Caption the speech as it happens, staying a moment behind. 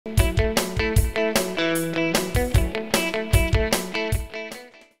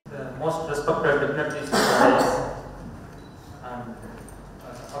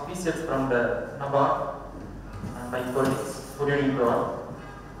and Nabha and my colleagues who did it.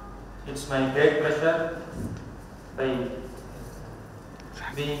 It's my great pleasure by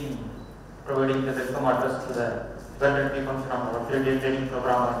being providing the welcome address to the valedictory function of our 3-day training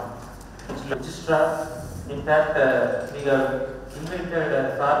program. Registrar, in fact, we have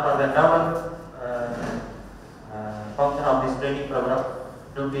invited for the endowment function of this training program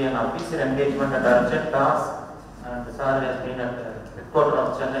due to an officer engagement and urgent task, and Sir has been at the headquarters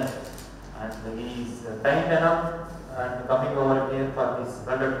of Chennai, and he is kind enough and coming over here for this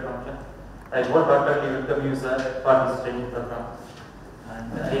valedictory function. I wholeheartedly welcome you, sir, for this training program.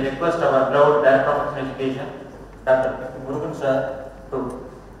 And I request our proud Director of Education, Dr. Murugan sir, to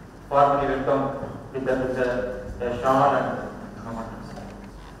formally welcome with the shawl and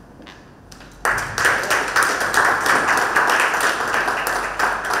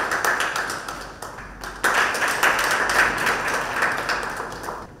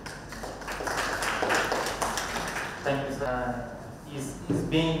thank you, sir. Is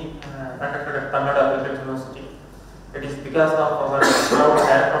being conducted at Tamil Nadu Agricultural University. It is because of our proud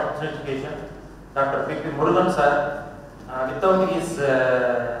Director of Education, Dr. P.P. Murugan sir. Without his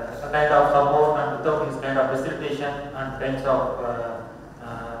kind of support and without his kind of facilitation and kinds of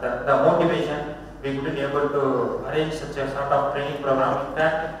the motivation, we couldn't be able to arrange such a sort of training program. In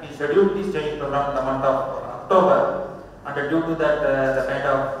fact, we scheduled this training program in the month of October, and due to that the kind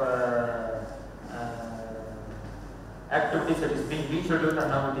of activities that is being rescheduled and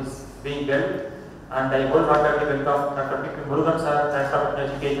now it is being held. And I wholeheartedly welcome Dr. P.P. Murugan sir, Director of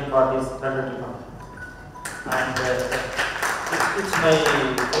Education, for this valedictory function. And it's my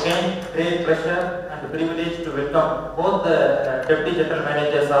again great pleasure and privilege to welcome both the Deputy General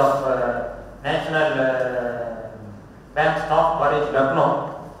Managers of National Bank Staff College, Lucknow.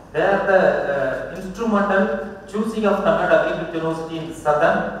 They are the instrumental choosing of Tamil Nadu Agricultural University in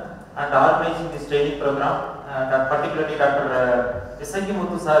Southern and organizing this training program. Particularly Dr. Isaki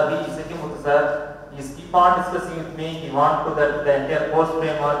Muthu sir, is keep on discussing with me. He wants to that the entire course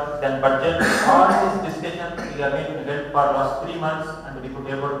framework, then budget, all this discussion we have been held for last 3 months, and we could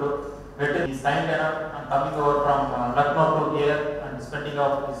be able to get it. He is kind enough and coming over from Lucknow to here and spending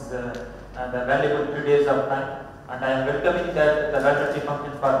off his the valuable 3 days of time. And I am welcoming that the valedictory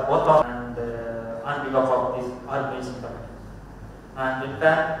function for both of and on behalf of this organizing committee. And in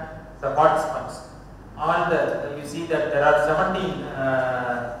fact, the participants, all the you see that there are 17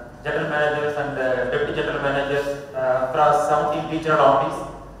 general managers and deputy general managers across 17 regional offices,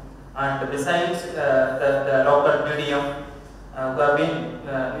 and besides the local medium who have been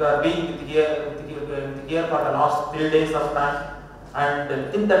you are being here for the last 3 days of time, and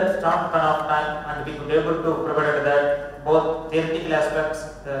within that short span of time, and we could be able to provide that both theoretical aspects,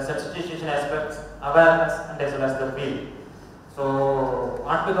 sensitization aspects, awareness, and as well as the field. So,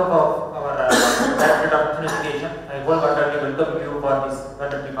 on behalf of our Director of Education, I wholeheartedly welcome you for this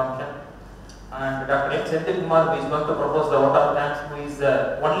valedictory function. And Dr. M. Senthil Kumar, who is going to propose the vote of thanks, who is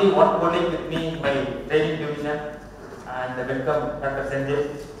only one colleague with me in my training division, and welcome Dr. Senthil,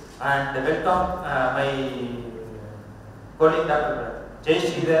 and welcome my colleague Dr. Jay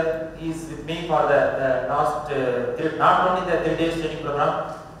Sridhar. He is with me for the last not only the 3 days training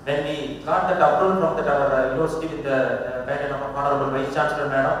program. When we got that approval from our university with the guidance of Honorable Vice Chancellor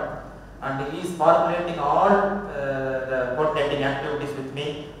Madam, and he is formulating all the coordinating activities with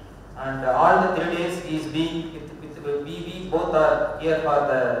me, and all the 3 days he is being we both are here for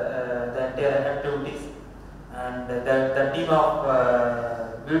the entire activities, and the team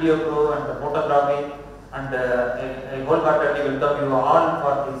of video crew and the photography, and I wholeheartedly welcome you all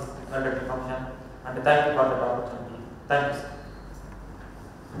for this valedictory function, and thank you for the opportunity. Thank you, sir.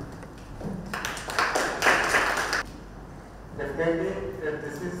 Definitely,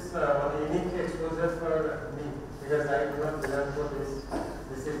 this is one unique exposure for me, because I do not belong to this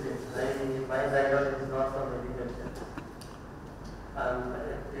discipline. My background is not from agriculture,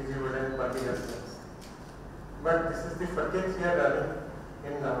 as you would have particular sense. But this is the first year running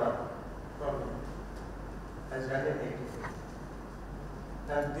in Nava for me. I started in 86.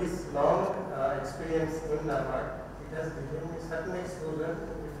 And this long experience in Nava, it has given me certain exposure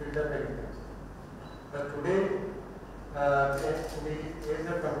in the field of agriculture. But today, in the age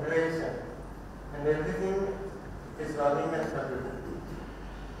of computerization, and everything is running on computer,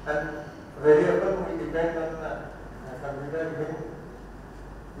 and very often we depend on computer when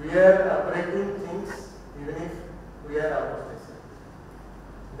we are operating things, even if we are out of station.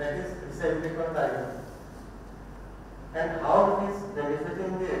 That is precisely what I know. And how it is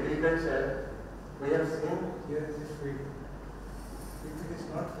benefiting the agriculture, we have seen here in this field. If it is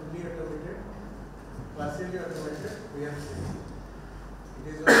not fully automated, partially automated, we have seen. It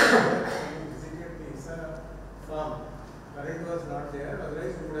is only when we visited the ISA farm. Current was not there,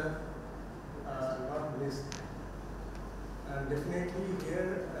 otherwise we would have not missed. And definitely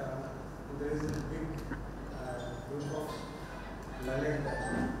here there is a big group of learned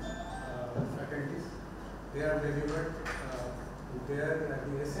faculties. They are delivered the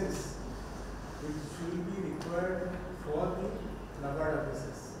essence which should be required for the NABARD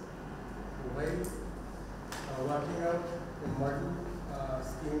offices. While working out a model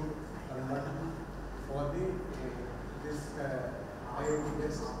scheme or model for this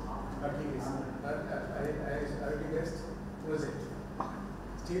IoT-based application or IoT-based project.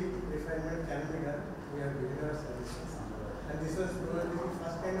 Still refinement can be done. We are giving our suggestions. And this was probably the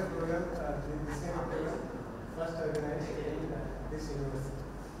first kind of program, this kind of program, first organized in this university.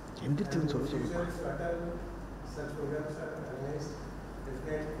 And in future, if at all such programs are organized,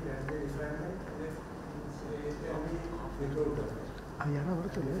 definitely there will be refinement. It can be improved. Definitely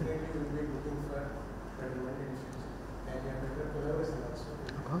we will be looking for development in future. And we have better collaboration also.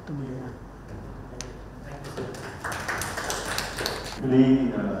 Actually,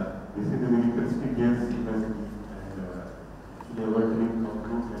 this is a very prestigious university, and actually our dream come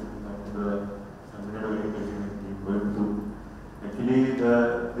true and the Valedictory is going through. Actually,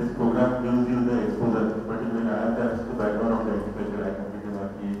 this program gives you the exposure. Particularly, I have the background of the agriculture. I completed my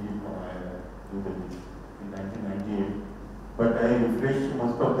PhD from New Delhi in 1998. But I refreshed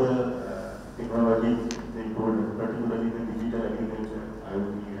most of the technologies they told us, particularly the digital agriculture,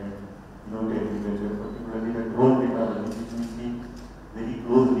 IoT, and agriculture, particularly the drone technology, which we see very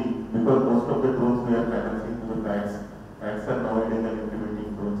closely, because most of the drones we are financing to the banks. Banks are nowadays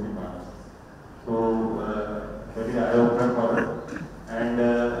implementing drones in Mars. So, very eye-opener for us. And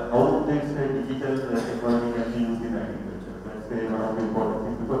how this digital technology can be used in agriculture. That's one of the important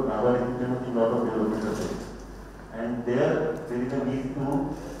things, because our is implementing a lot of development projects. And there is a need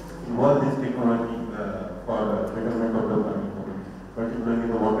to involve this technology for betterment of the farming community, particularly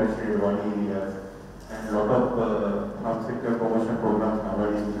the watershed, valley areas, and a lot of farm sector promotion programs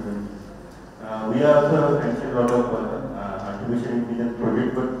nowadays implemented. We are also sanctioned a lot of artificial intelligence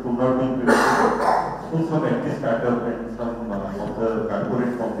projects, but could not be implemented. So some active startup and some of the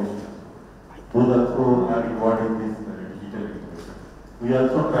corporate foundations, those also are involved in this digital education. We are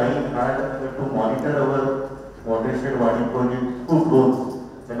also trying hard to monitor our watershed valley project through drones.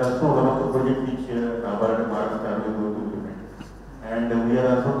 That also one of the projects which NABARD Mars are going to implement. And we are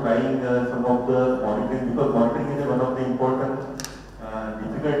also trying some of the monitoring, because monitoring is one of the important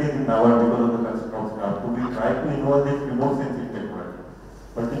difficulties in NABARD because of the constraint of staff. So we try to involve this remote sensing technology,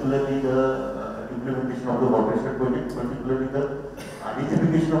 particularly the implementation of the watershed project, particularly the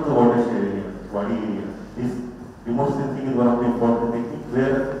identification of the watershed areas, valley areas. This remote sensing is one of the important techniques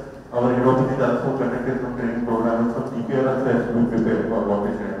where our head office is also conducted some training programs, some CPR also has to be prepared for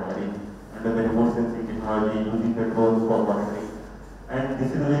watershed and valley under the remote sensing technology, using the drones for monitoring. And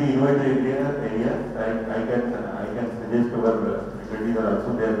this is a very innovative area. I can suggest our faculty are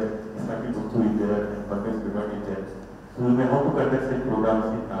also there, Isaki Guptu is there, and Pankaj Vivat is there. So we may have to conduct such programs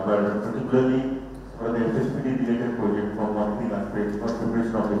in NABARD, particularly for the FSPD related project for monitoring aspects, for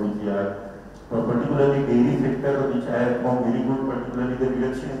preparation of the BGR, for particularly dairy sector, which I have found very good, particularly the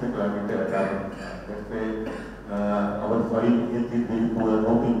reduction in the climate carbon. That's why our soil is very poor,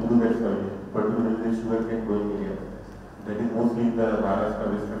 how to improve that soil, particularly the sugarcane growing area. That is mostly in the Maharashtra,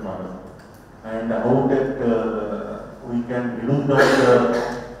 Western Maharashtra. And how that we can reduce down the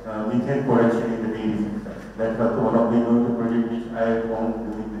methane production in the dairy sector. That's also one of the innovative projects which I have found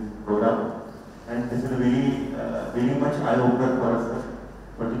during this program. And this is a very much eye-opener for us,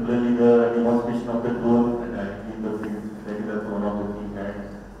 particularly the demonstration of the drone and in the field. That is also one of the things.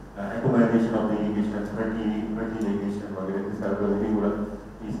 And atomization of the irrigation, fertilization, these are the very good.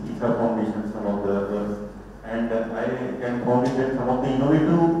 ISA Foundation, some of the others. And I can find that some of the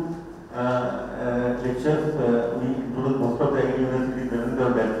innovative lectures we include most of the universities in the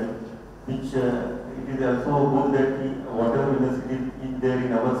Delhi, which it is also good that whatever university is there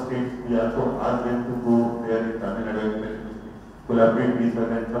in our states, we also ask them to go there in Tamil Nadu, collaborate with us,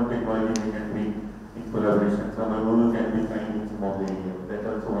 and some technology we can bring in collaboration. Some MOU can be signed in some of the areas. That's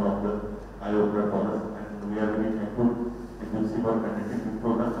also one of the eye-opener for us, and we are very thankful for conducting this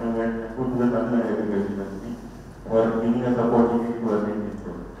program, and we are thankful to the Tamil Nadu Agriculture University for giving us opportunity to attend this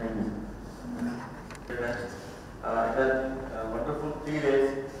program. Thank you. It has been wonderful 3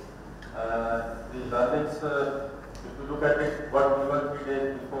 days. The learnings, if you look at it, what we were 3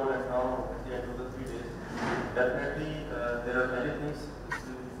 days before and now at the end of the 3 days, definitely there are many things if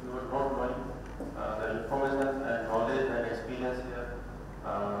you are not knowing the information and knowledge and experience here,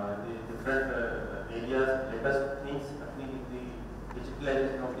 the different areas, latest things happening in the digitalization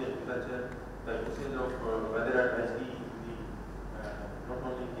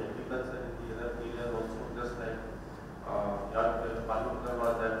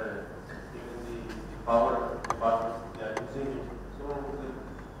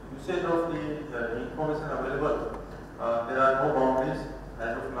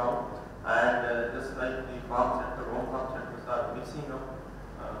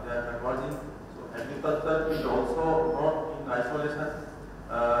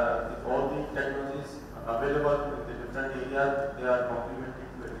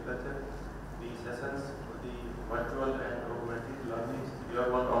agriculture. The sessions, the virtual and augmented learning, your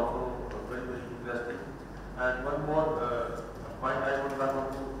work also very, very interesting. And one more point I would like to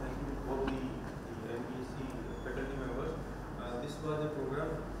thank you both the MBC faculty members. This was a program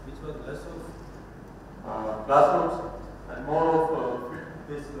which was less of classrooms and more of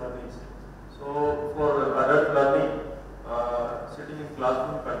field-based learnings. So for adult learning, sitting in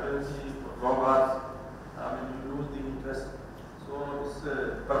classroom continuously for long hours, you lose the interest. So it's a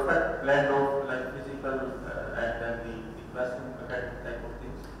perfect blend of like physical and then the classroom academic type of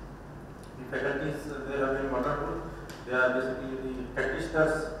things. The faculties, they have been wonderful. They are basically the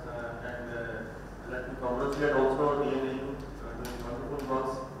practitioners and let me congratulate also TNAU doing wonderful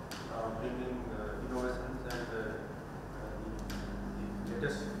works, bringing innovations and the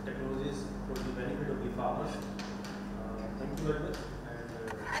latest technologies for the benefit of the farmers. Thank you very much. And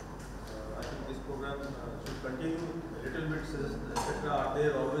I think this program should continue. A little bit, etc. are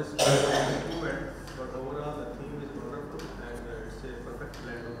there always improvement, but overall the theme is wonderful and it's a perfect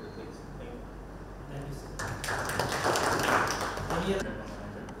blend of the things. Thank you. Thank you, sir.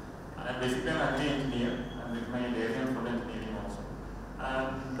 I'm basically an agri engineer and with my dairy and food engineering also.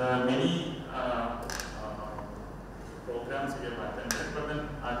 And many programs we have attended, but then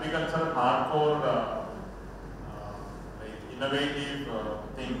agriculture hardcore like innovative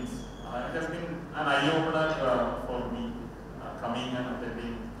things. It has been an eye-opener for me coming and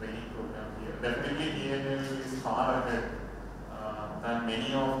attending training program here. Definitely TNAU is far ahead than many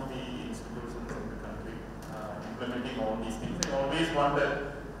of the institutions in the country implementing all these things. I always wondered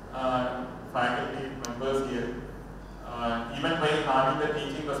faculty members here, even while having the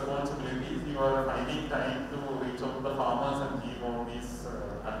teaching responsibilities, you are finding time to reach out to the farmers and give all these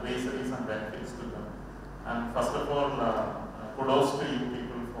advisories and benefits to them. And first of all, kudos to you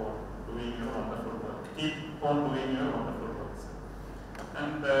people for doing your wonderful work. Keep on doing your wonderful works.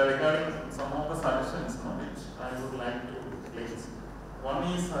 And regarding some of the suggestions which I would like to place. One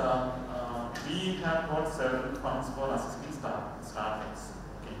is we have got several funds for assisting startups.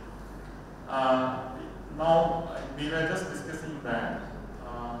 Okay. Now we were just discussing that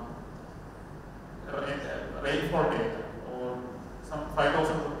rainfall data or some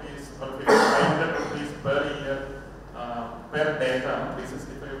 5,000 rupees or 500 rupees per year per data,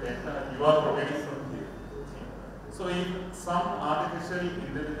 365 data you are providing from here. Okay. So if some artificial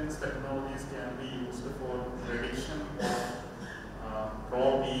intelligence technologies can be used for prediction of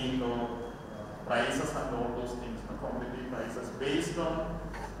crop yield or prices and all those things, commodity prices, based on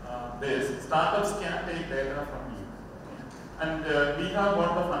this, startups can take data from you. Okay. And we have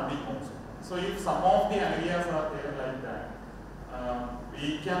got the funding also. So if some of the ideas are there like that,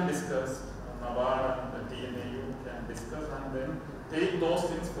 we can discuss, NABARD and the TNAU can discuss and then take those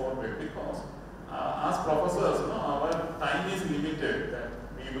things forward, because as professors, our time is limited that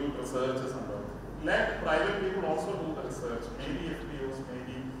we do researches and all. Let private people also do the research, maybe FPOs,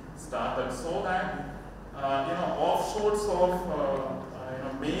 maybe startups, so that offshoots of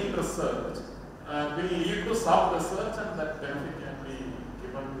main research will lead to sub-research and that benefit can be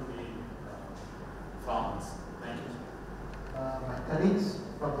given to the farmers. Thank you. My colleagues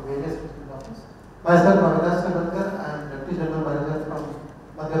from the various regional offices. Myself, Maharaj Sabankar, I am Deputy General Manager from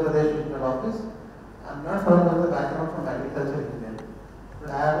Madhya Pradesh Regional Office. I am not from the background from agriculture engineering, but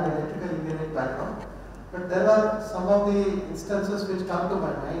I have an electrical engineering background. But there are some of the instances which come to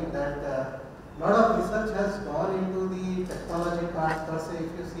my mind that a lot of research has gone into the technology part per se.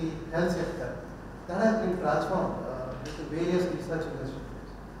 If you see health sector, that has been transformed into various research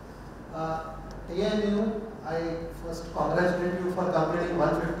institutes. TNAU, I first congratulate you for completing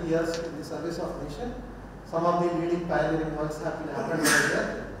 150 years in the service of nation. Some of the leading pioneering works have been happened over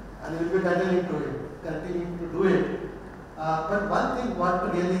there, and we will be continuing to do it. But one thing,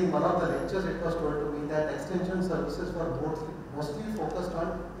 what really in one of the lectures it was told to me that extension services were mostly focused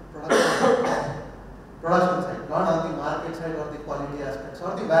on production side, not on the market side or the quality aspects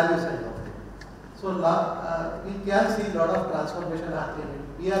or the value side of it. So we can see a lot of transformation happening.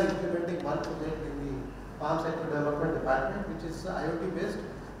 We are implementing one project in the Farm Sector Development Department, which is IoT based,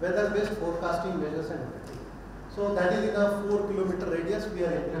 weather-based forecasting measures and everything. So that is in a 4-kilometer radius. We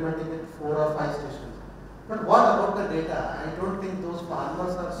are implementing it 4 or 5 stations. But what about the data? I don't think those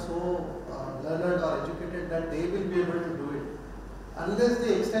farmers are so learned or educated that they will be able to do it. Unless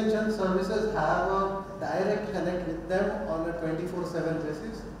the extension services have a direct connect with them on a 24/7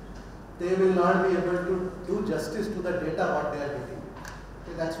 basis, they will not be able to do justice to the data what they are getting.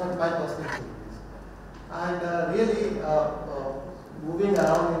 Okay, that's what my personal feeling is. And really, moving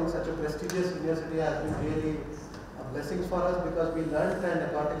around in such a prestigious university has been really a blessing for us, because we learned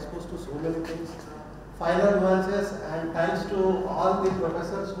and got exposed to so many things. finer nuances, and thanks to all the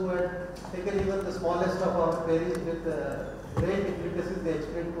professors who had taken even the smallest of our queries with great intricacies they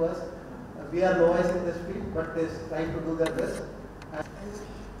explained to us. We are novice in this field, but they try to do their best.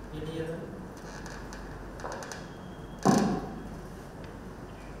 Any other?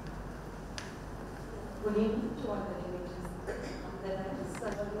 Good evening to all the delegates. Then I just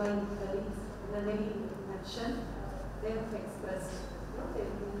my colleagues in a very mention, they have expressed their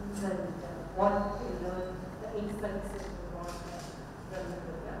views and what they learned, the insights that they brought from the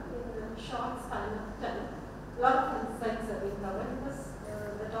program. In a short span of time, a lot of insights have been covered because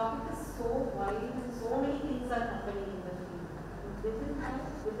the topic is so wide and so many things are happening in the field.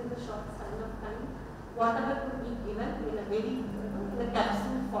 Within the short span of time, whatever could be given in a very in a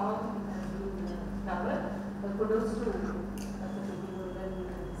capsule form has been covered. Kudos to Dr. and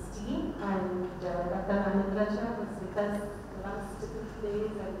his team, and Dr. Anandraja was with us last 2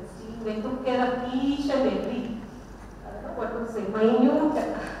 days, and his team, they took care of each and every what to say, minute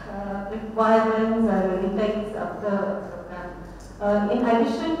requirements and insights of the program. In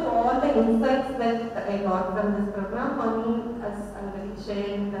addition to all the insights that I got from this program, for me, as already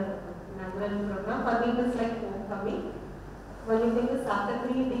shared the inaugural program, for me it is like homecoming. When you think it's after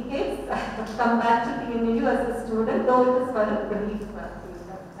 3 decades, come back to TNAU as a student, though it is for a brief period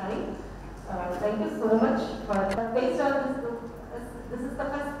of time. Thank you so much for based on this is the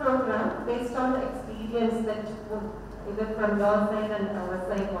first program based on the experience that either from your side and our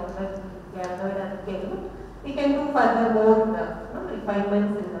side, whatever we gathered and gained, we can do further more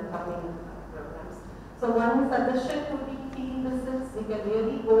refinements in the coming programs. So one suggestion would be field visits. We can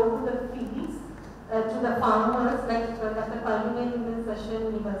really go to the fields, to the farmers, like Dr. Palmini in this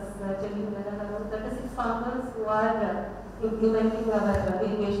session, he was telling that about 36 farmers who are implementing our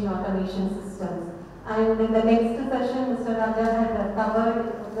irrigation automation systems. And in the next session, Mr. Raja had covered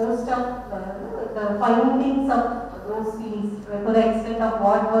most of the findings of those fields to the extent of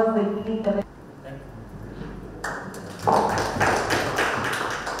what was the yield.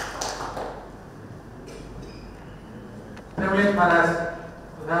 Privilege for us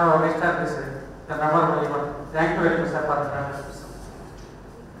to have established the number one. Thank you very much, sir, for the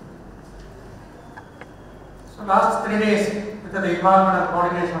So last 3 days, with the involvement and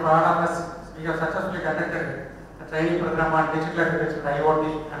coordination of all of us, we have successfully conducted a training program on digital agriculture, IoT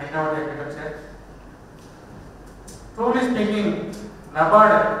and innovative agriculture. Truly speaking,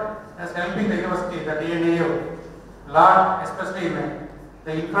 NABARD is helping the university, the TNAU, lot, especially in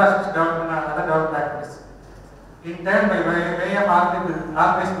the infrastructure development and other development activities. In turn, by way of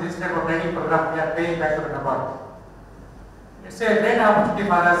organizing this type of training program, we are paying back to the NABARD. It's a great opportunity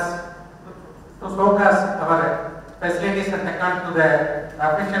for us to showcase our facilities and technology to the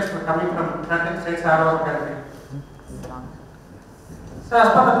officials who are coming from 13 states all over the country. So, as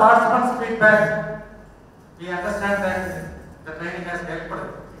per the participants' feedback, we understand that the training has helped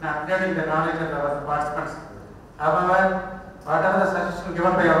in upgrading the knowledge of our participants. However, whatever the suggestion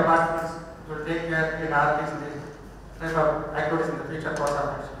given by our participants, we will take care in organizing this type of activities in the future course of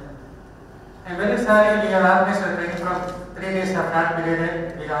action. I am very sorry we have organized a training from 3 days of not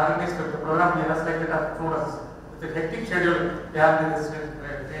period. We have organized the program, we have selected our students. With a hectic schedule, we have this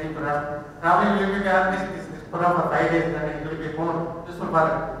training program. Probably we will be organizing this program for 5 days, and it will be more useful for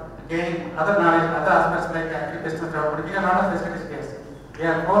gaining other knowledge, other aspects like agricultural development. We have a lot of facilities here. We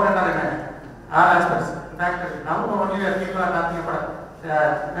are more under in all aspects. In fact, now only people are talking about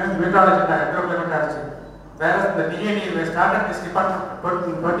meteorology and agroclimatology. Whereas the TNAU, we started this department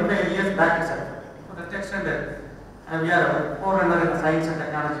 25 years back itself. To that extent, we are forerunner in science and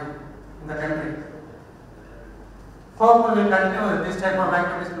technology in the country. Hope we will continue this type of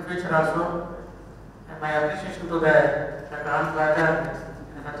activities in the future also. And my appreciation to the Dr. Anandraja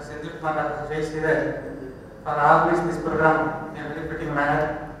and Dr. Senthil Kumar, Dr. Jay Sridhar for organizing this program in a very fitting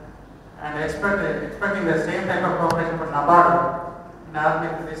manner. And expecting the same type of cooperation from NABARD in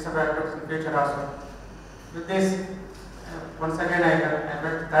organizing this type of activities in the future also. With this, once again, I would like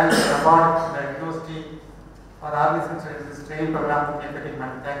to thank the NABARD and the university for organizing this training program in a fitting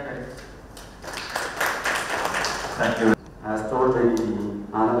manner. Thank you very much. Thank you. As told by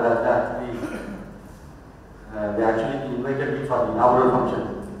Anandraja, they actually invited me for the inaugural function,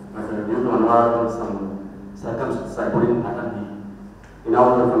 but due to environment, some circumstances, I couldn't attend the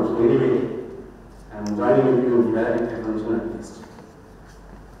inaugural function. Anyway, I am joining with you in the valedictory function at least.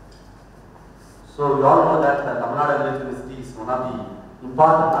 So we all know that Tamil Nadu University is one of the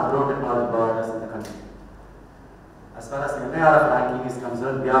important agro-technology providers in the country. As far as the NIRF ranking is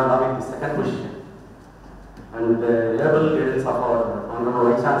concerned, we are now in the 2nd position. And with the able guidance of our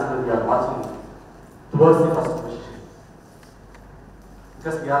Honorable Vice Chancellor, we are marching towards the 1st position.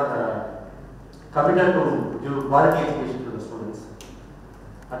 Because we are committed to give quality education to the students.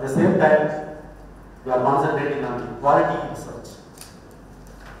 At the same time, we are concentrating on quality research.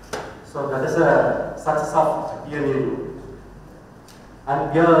 So that is a success of TNAU.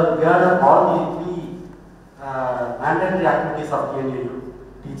 And we are all the three mandatory activities of TNAU,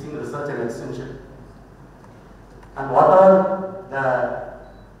 teaching, research and extension. And whatever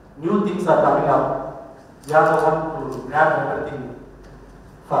the new things are coming up, we are the one to grab everything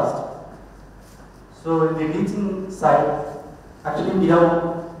first. So in the teaching side, actually we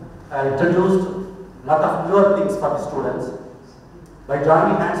have introduced a lot of newer things for the students. By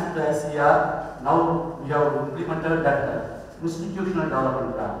joining hands with the ICR, now we have implemented that institutional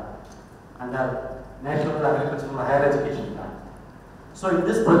development plan and the National Agricultural Higher Education plan. So in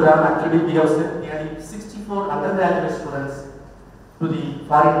this program, actually we have sent nearly 64 undergraduate students to the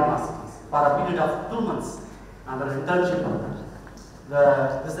foreign universities for a period of 2 months under internship program.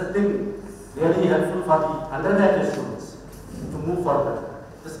 This is a thing really helpful for the undergraduate students to move forward.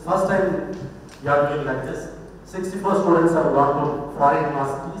 This is the first time we are doing like this. 64 students have gone to foreign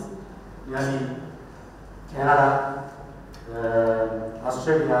universities, nearly Canada,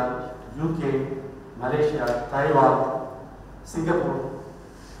 Australia, UK, Malaysia, Taiwan, Singapore.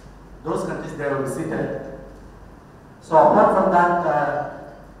 Those countries they have visited. So apart from that,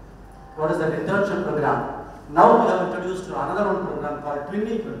 what is the internship program? Now we have introduced another one program called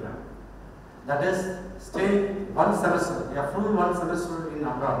twinning program. That is staying 1 semester, a full 1 semester in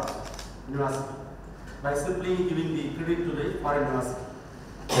abroad university, by simply giving the credit to the foreign university.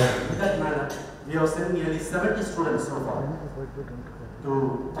 In that manner, we have sent nearly 70 students so far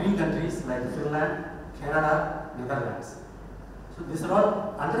to 3 countries like Finland, Canada, Netherlands. So these are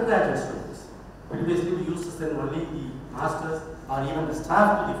all undergraduate students. Previously we used to send only the masters or even the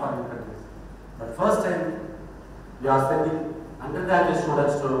staff to the foreign countries. But first time we are sending undergraduate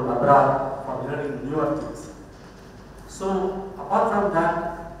students to abroad for learning newer things. So apart from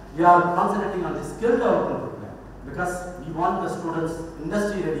that, we are concentrating on the skill development program because we want the students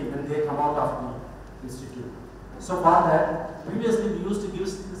industry ready when they come out of the institute. So for that, previously we used to give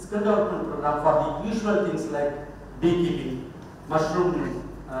skill development program for the usual things like beekeeping, mushroom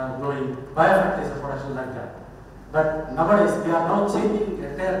growing, biofertilizer production like that. But nowadays we are now changing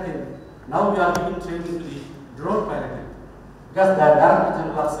the entire thing. Now we are giving training to the drone piloting because the Director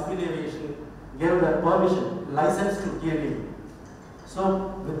General of Civil Aviation gave the permission, license to TNAU.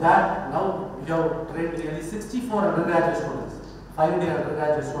 So with that, now we have trained nearly 64 undergraduate students, 5-year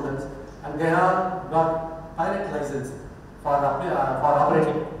undergraduate students, and they have got pilot license for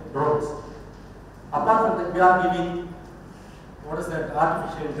operating drones. Apart from that, we are giving what is that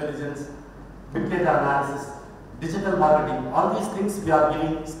artificial intelligence, big data analysis, digital marketing, all these things we are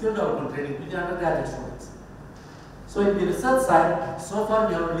giving skill development training to the undergraduate students. So in the research side, so far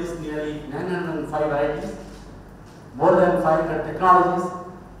we have released nearly 905 varieties, more than 500 technologies,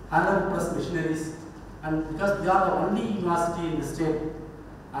 100 plus missionaries, and because we are the only university in the state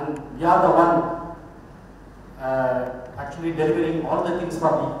and we are the one actually delivering all the things for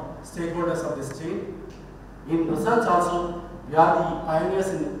the stakeholders of the state. In research also, we are the pioneers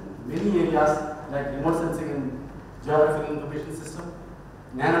in many areas like remote sensing and geographic information system.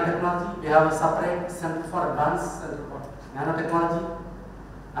 Nanotechnology, we have a separate center for advanced center for nanotechnology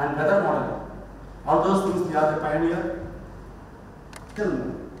and weather modeling. All those things we are the pioneer.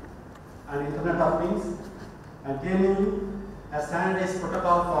 Film and Internet of Things and TNAU has standardized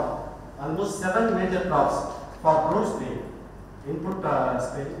protocol for almost 7 major crops for drone spraying, input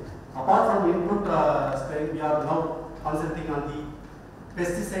spraying. Apart from input spraying, we are now concentrating on the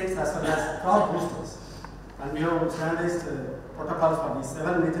pesticides as well as crop boosters. And we have standardized protocols for the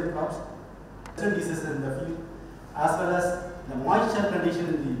 7 major crops, diseases in the field, as well as the moisture condition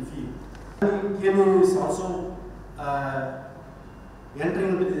in the field. TNAU is also entering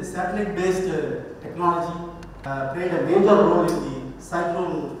into the satellite-based technology, played a major role in the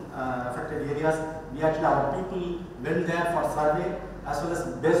cyclone affected areas. We actually, our people went there for survey, as well as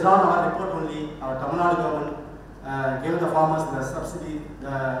based on our report only, our Tamil Nadu government gave the farmers the subsidy,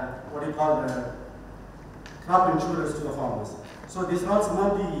 the crop insurance to the farmers. So these are all some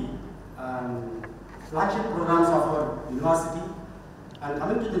of the flagship programs of our university. And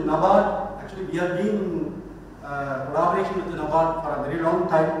coming to the NABARD, actually we have been in collaboration with the NABARD for a very long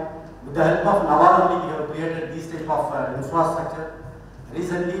time. With the help of NABARD only, we have created these type of infrastructure.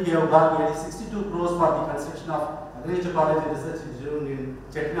 Recently, we have got nearly 62 crores for the construction of Agriculture College and Research Institute in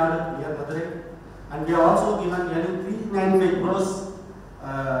Chettinad, near Madurai. And we have also given nearly 395 crores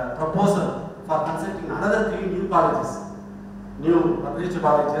proposal for constructing another 3 new colleges, new agriculture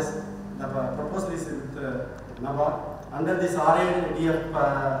colleges. The proposal is with NABARD. Under this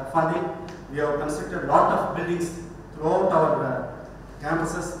RADF funding, we have constructed a lot of buildings throughout our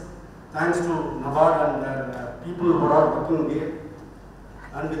campuses, thanks to NABARD and people who are working there.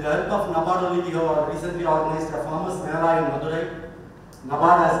 And with the help of NABARD only, we have recently organized a farmers Mela in Madurai.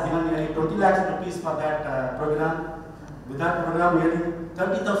 NABARD has given nearly 20 lakhs rupees for that program. With that program, nearly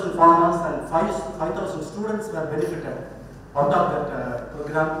 30,000 farmers and 5,000 students were benefited out of that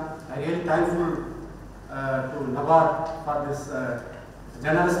program. I am really thankful to NABARD for this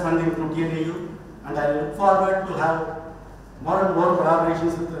generous funding through TNAU, and I look forward to have more and more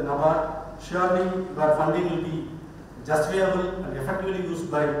collaborations with NABARD. Surely your funding will be justifiable and effectively used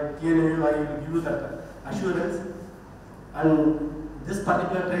by TNAU. I will give you that assurance. And this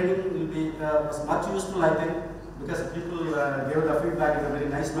particular training will be was much useful, I think, because people gave the feedback in a very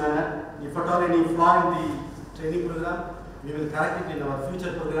nice manner. If at all any flaw in the training program, we will correct it in our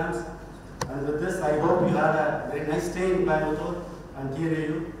future programs. And with this, I hope you had a very nice stay in Bangalore and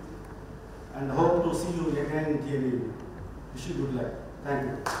TNAU, and hope to see you again in TNAU. Wish you good luck. Thank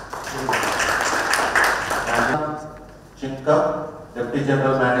you. Chinka, Deputy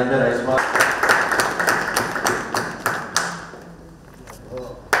General Manager, ISMA.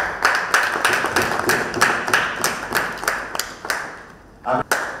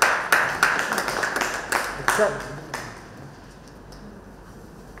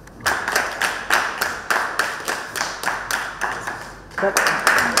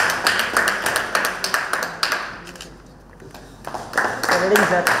 Reading,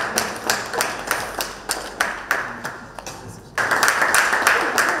 sir.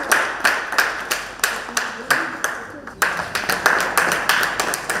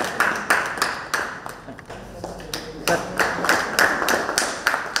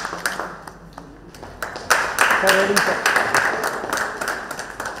 Reading, sir.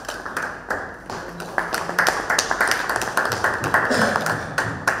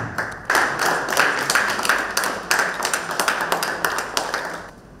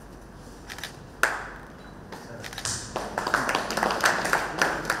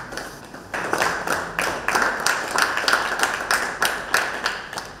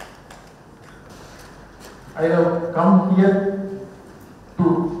 I have come here to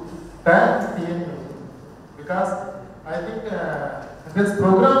thank TNAU because I think this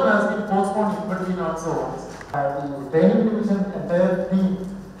program has been postponed in between also. The training division entire team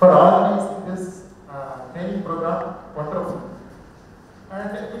for organizing this training program, wonderful.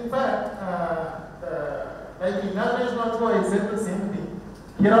 And in fact, like in inauguration also I said the same thing.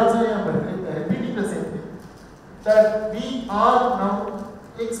 Here also I am repeating the same thing. That we are now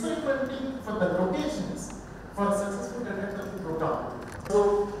experimenting for the locations for successful conduct of the program. So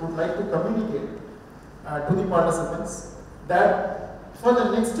would like to communicate to the participants that for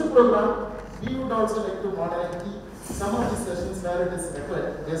the next program, we would also like to moderate some of the sessions where it is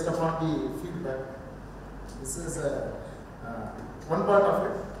required based upon the feedback. This is one part of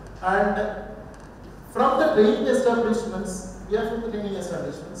it. And from the training establishments, we are from the training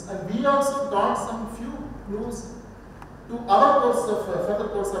establishments, and we also got some few clues to our course of further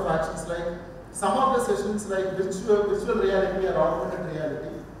course of actions, like some of the sessions like virtual reality or augmented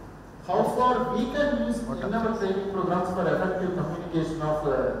reality. How far we can use in our training programs for effective communication of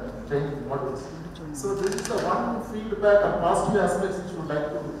training models. So this is the one feedback and positive aspects which we would like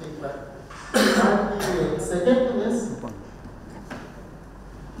to take back. And the second thing is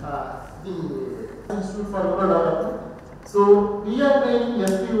the Institute for Rural Development. So we are training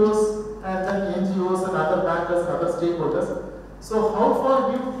FPOs and then NGOs and other bankers and other stakeholders. So how far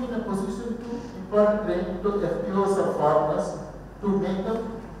we would be in a position to impart training to FPOs or farmers to make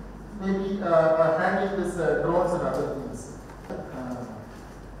them maybe handling this drones and other things.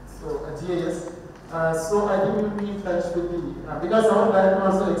 So GIS. So I think we will be in touch with the, because our director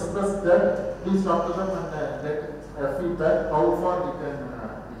also expressed that, please talk to them and get feedback how far we can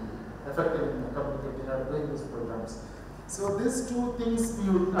be effective in communicating or doing these programs. So these two things we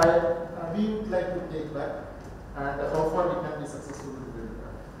would like to take back, and how far we can be successful to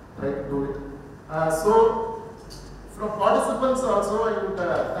try to do it. So from participants also, I would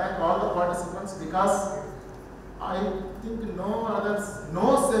thank all the participants, because I think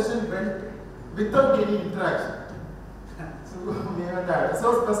no session went without any interaction. So even the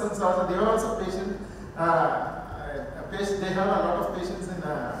resource persons also, they are also patient. They have a lot of patience in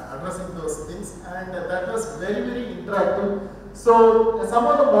addressing those things, and that was very, very interactive. So some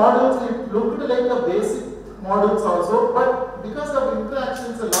of the models, it looked like the basic models also, but because of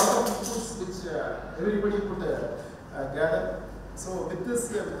interactions, a lot of inputs which everybody could gather. So with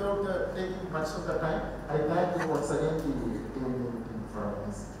this, without taking much of the time, I thank you once again the team for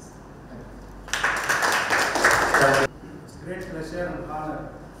this. It's a great pleasure and honor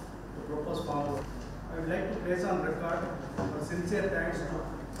to proposed form. I would like to place on record our sincere thanks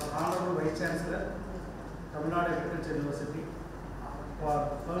to our Honorable Vice Chancellor, Tamil Nadu Agriculture University, for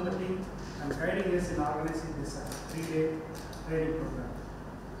permitting and guiding us in organizing this 3-day training program.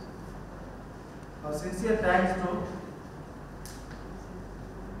 Our sincere thanks to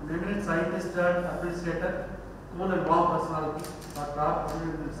an eminent scientist and administrator, cool and warm personality, Dr. R.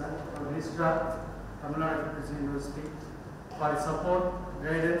 our Registrar, Tamil Nadu Agriculture University, for his support,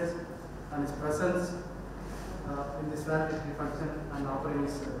 guidance, and his presence in this valedictory function and offering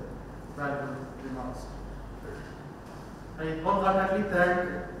his valuable remarks. I wholeheartedly thank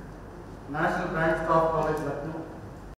National Bank Staff College, Lucknow,